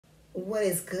What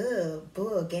is good,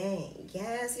 Bull Gang?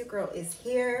 Yes, your girl is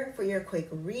here for your quick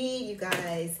read, you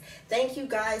guys. Thank you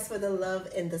guys for the love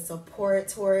and the support,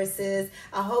 Tauruses.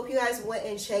 I hope you guys went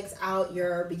and checked out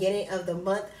your beginning of the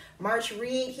month March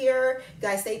read here. You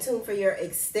guys stay tuned for your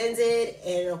extended.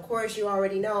 And of course, you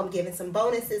already know I'm giving some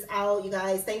bonuses out, you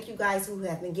guys. Thank you guys who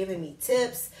have been giving me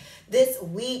tips this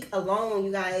week alone,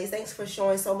 you guys. Thanks for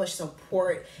showing so much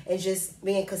support and just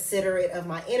being considerate of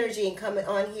my energy and coming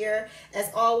on here. As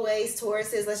always,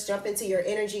 Tauruses, let's jump into your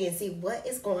energy and see what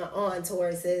is going on,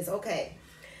 Tauruses. Okay.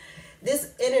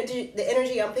 This energy, the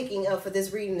energy I'm picking up for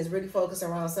this reading is really focused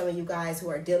around some of you guys who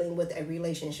are dealing with a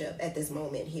relationship at this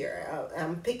moment here.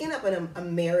 I'm picking up a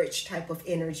marriage type of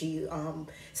energy.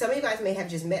 Some of you guys may have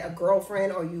just met a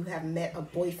girlfriend, or you have met a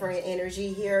boyfriend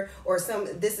energy here, or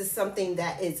this is something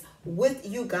that is with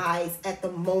you guys at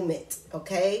the moment.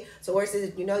 Okay, so where it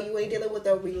says, you know, you ain't dealing with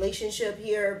a relationship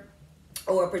here,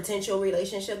 or a potential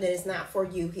relationship, then it's not for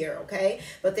you here, okay?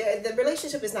 But the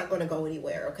relationship is not going to go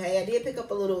anywhere, okay? I did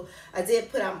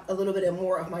put out a little bit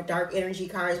more of my dark energy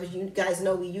cards, but you guys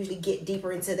know we usually get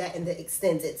deeper into that in the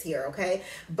extendeds here, okay?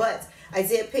 But I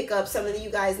did pick up some of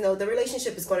you guys know the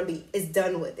relationship is going to be, it's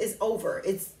done with, it's over,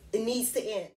 it needs to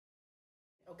end,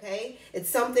 okay?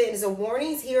 It's a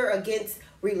warnings here against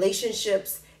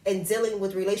relationships and dealing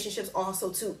with relationships also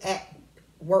too at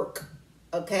work.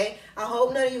 Okay, I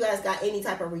hope none of you guys got any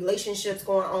type of relationships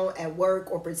going on at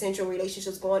work, or potential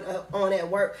relationships going on at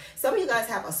work. Some of you guys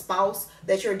have a spouse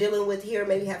that you're dealing with here,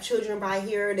 maybe have children by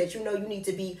here that you know you need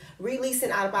to be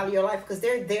releasing out of your life, because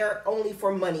they're there only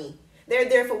for money. They're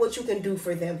there for what you can do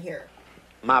for them here.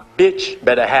 My bitch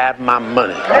better have my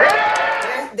money.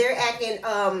 They're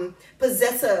acting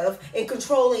possessive and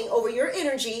controlling over your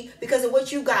energy because of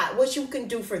what you got, what you can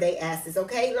do for their asses,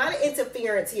 okay? A lot of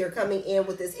interference here coming in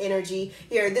with this energy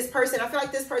here. This person, I feel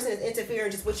like this person is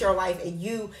interfering just with your life and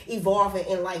you evolving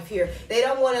in life here. They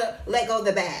don't want to let go of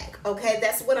the bag, okay?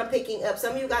 That's what I'm picking up.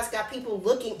 Some of you guys got people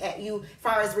looking at you as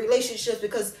far as relationships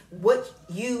because what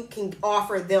you can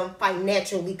offer them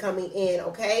financially coming in,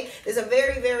 okay? There's a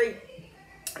very, very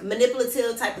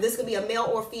manipulative type. This could be a male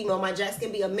or female. My jacks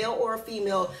can be a male or a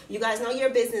female. You guys know your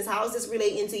business. How is this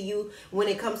relating to you when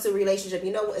it comes to relationship?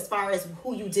 You know, as far as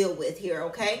who you deal with here,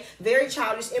 okay? Very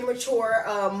childish, immature,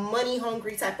 money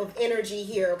hungry type of energy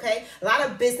here, okay? A lot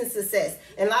of business success.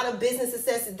 And a lot of business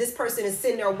success, this person is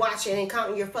sitting there watching and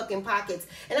counting your fucking pockets.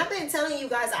 And I've been telling you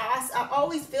guys, I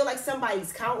always feel like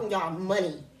somebody's counting y'all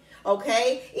money.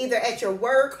 Okay, either at your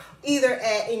work, either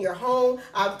in your home.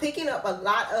 I'm picking up a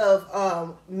lot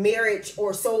of marriage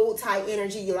or soul tie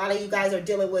energy. A lot of you guys are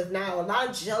dealing with now. A lot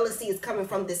of jealousy is coming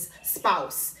from this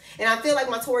spouse. And I feel like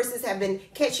my Tauruses have been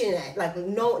catching that, like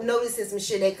noticing some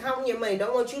shit. They counting your money,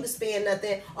 don't want you to spend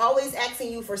nothing, always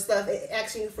asking you for stuff,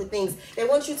 asking you for things. They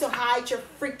want you to hide your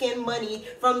freaking money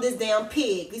from this damn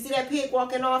pig. You see that pig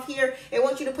walking off here? They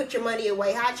want you to put your money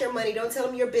away, hide your money, don't tell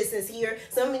them your business here.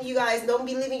 Some of you guys don't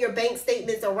be leaving your bank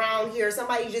statements around here.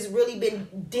 Somebody just really been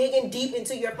digging deep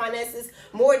into your finances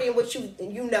more than what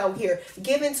you know here.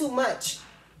 Giving too much.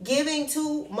 Giving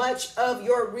too much of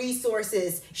your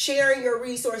resources, sharing your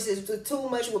resources with too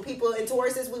much with people. And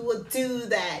Tauruses, we will do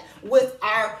that with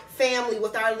our family,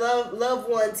 with our loved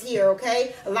ones here,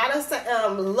 okay? A lot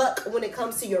of luck when it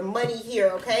comes to your money here,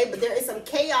 okay? But there is some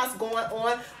chaos going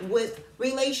on with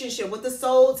relationship, with the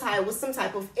soul tie, with some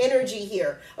type of energy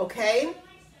here, okay?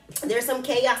 There's some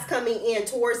chaos coming in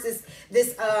towards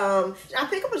this I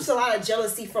pick up just a lot of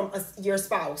jealousy from your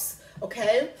spouse,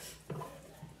 okay?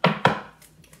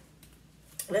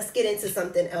 Let's get into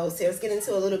something else here. Let's get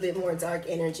into a little bit more dark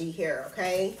energy here,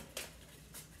 okay?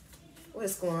 What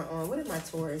is going on? What do my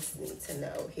Taurus need to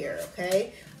know here,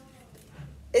 okay?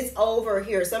 It's over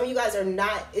here. Some of you guys are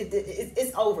not,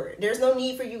 it's over. There's no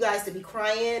need for you guys to be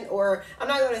crying, or I'm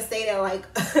not going to say that like,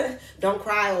 don't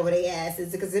cry over their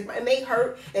asses, because it may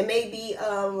hurt. It may be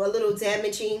a little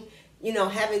damaging, you know,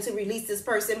 having to release this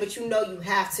person, but you know you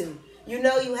have to. You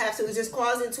know you have to. It's just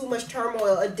causing too much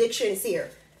turmoil, addictions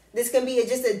here. This can be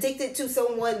just addicted to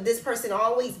someone, this person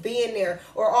always being there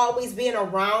or always being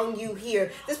around you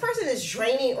here. This person is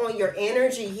draining on your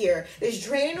energy here. It's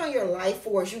draining on your life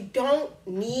force. You don't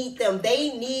need them.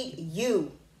 They need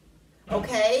you.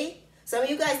 Okay? Some of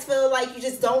you guys feel like you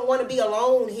just don't want to be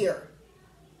alone here.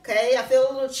 Okay? I feel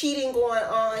a little cheating going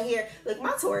on here. Look,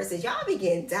 my Tauruses, y'all be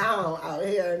getting down out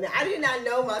here. Now, I did not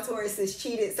know my Tauruses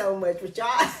cheated so much, but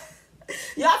y'all...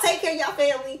 Y'all take care of y'all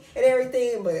family and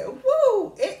everything, but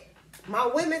woo, my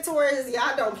women Taurus,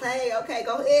 y'all don't play, okay?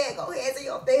 Go ahead, do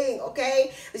your thing,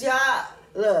 okay? But y'all,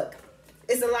 look,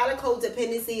 It's a lot of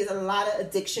codependency. It's a lot of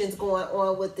addictions going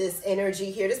on with this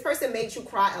energy here. This person made you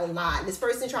cry a lot. This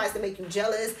person tries to make you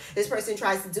jealous. This person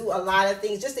tries to do a lot of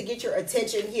things just to get your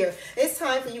attention here. It's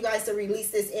time for you guys to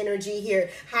release this energy here.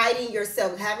 Hiding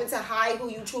yourself, having to hide who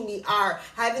you truly are,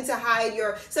 having to hide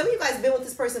your... Some of you guys been with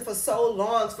this person for so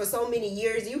long, for so many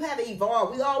years. You have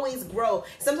evolved. We always grow.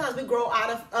 Sometimes we grow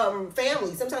out of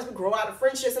family. Sometimes we grow out of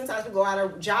friendships. Sometimes we grow out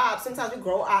of jobs. Sometimes we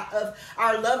grow out of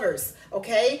our lovers.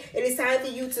 Okay? It is time for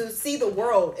you to see the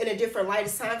world in a different light.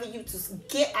 It's time for you to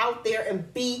get out there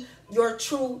and be your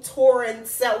true Tauran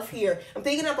self here. I'm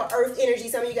picking up an earth energy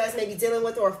some of you guys may be dealing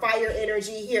with, or a fire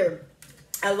energy here.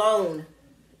 Alone.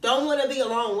 Don't want to be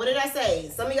alone. What did I say?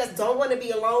 Some of you guys don't want to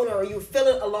be alone, or you're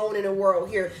feeling alone in the world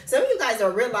here. Some of you guys are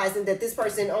realizing that this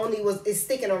person only is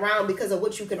sticking around because of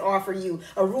what you can offer you.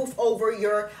 A roof over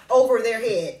their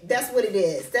head. That's what it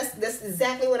is. That's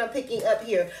exactly what I'm picking up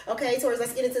here. Okay, Taurus,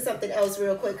 let's get into something else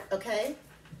real quick, okay?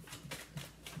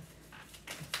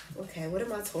 Okay, what do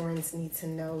my Taurans need to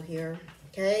know here?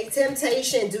 Okay,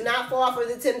 temptation. Do not fall for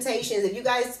the temptations. If you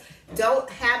guys don't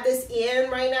have this in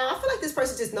right now, I feel like this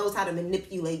person just knows how to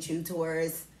manipulate you,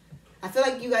 Taurus. I feel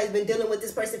like you guys been dealing with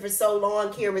this person for so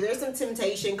long here, but there's some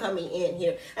temptation coming in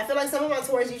here. I feel like some of my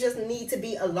Taurus, you just need to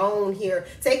be alone here.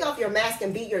 Take off your mask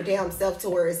and be your damn self,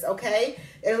 Taurus, okay?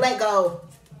 And let go.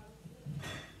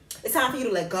 It's time for you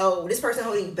to let go. This person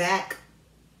holding you back.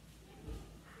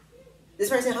 This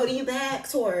person holding you back,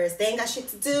 Taurus. They ain't got shit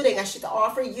to do. They ain't got shit to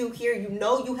offer you here. You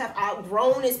know you have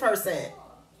outgrown this person.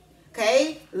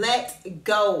 Okay? Let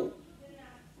go.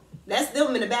 That's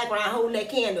them in the background holding that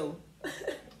candle.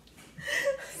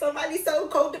 Somebody's so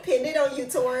codependent on you,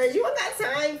 Taurus. You don't got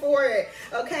time for it.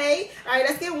 Okay? All right,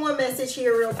 let's get one message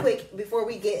here real quick before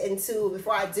I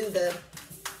do the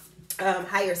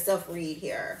higher self read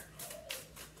here.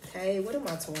 Okay, what do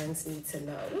my Taurans need to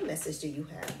know? What message do you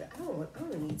have? I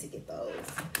don't need to get those.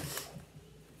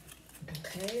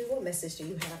 Okay, what message do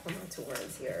you have for my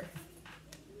Taurans here?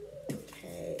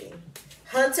 Okay.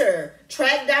 Hunter,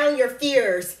 track down your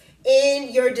fears and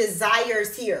your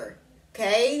desires here.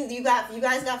 Okay, you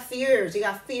guys got fears. You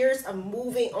got fears of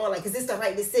moving on. Like, is this the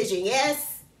right decision?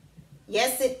 Yes.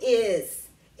 Yes, it is.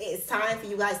 It's time for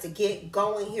you guys to get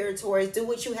going here, Taurus. Do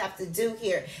what you have to do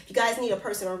here. If you guys need a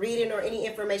personal reading or any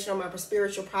information on my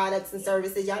spiritual products and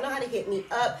services, y'all know how to hit me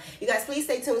up. You guys, please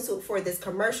stay tuned for this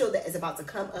commercial that is about to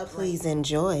come up. Please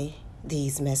enjoy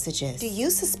these messages. Do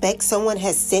you suspect someone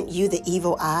has sent you the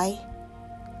evil eye?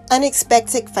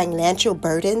 Unexpected financial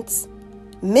burdens?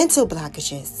 Mental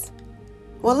blockages?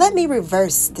 Well, let me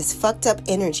reverse this fucked up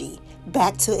energy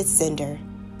back to its sender.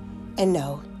 And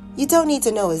no, you don't need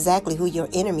to know exactly who your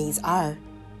enemies are.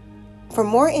 For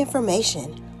more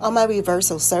information on my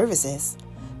reversal services,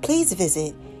 please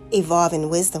visit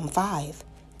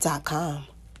evolvingwisdom5.com.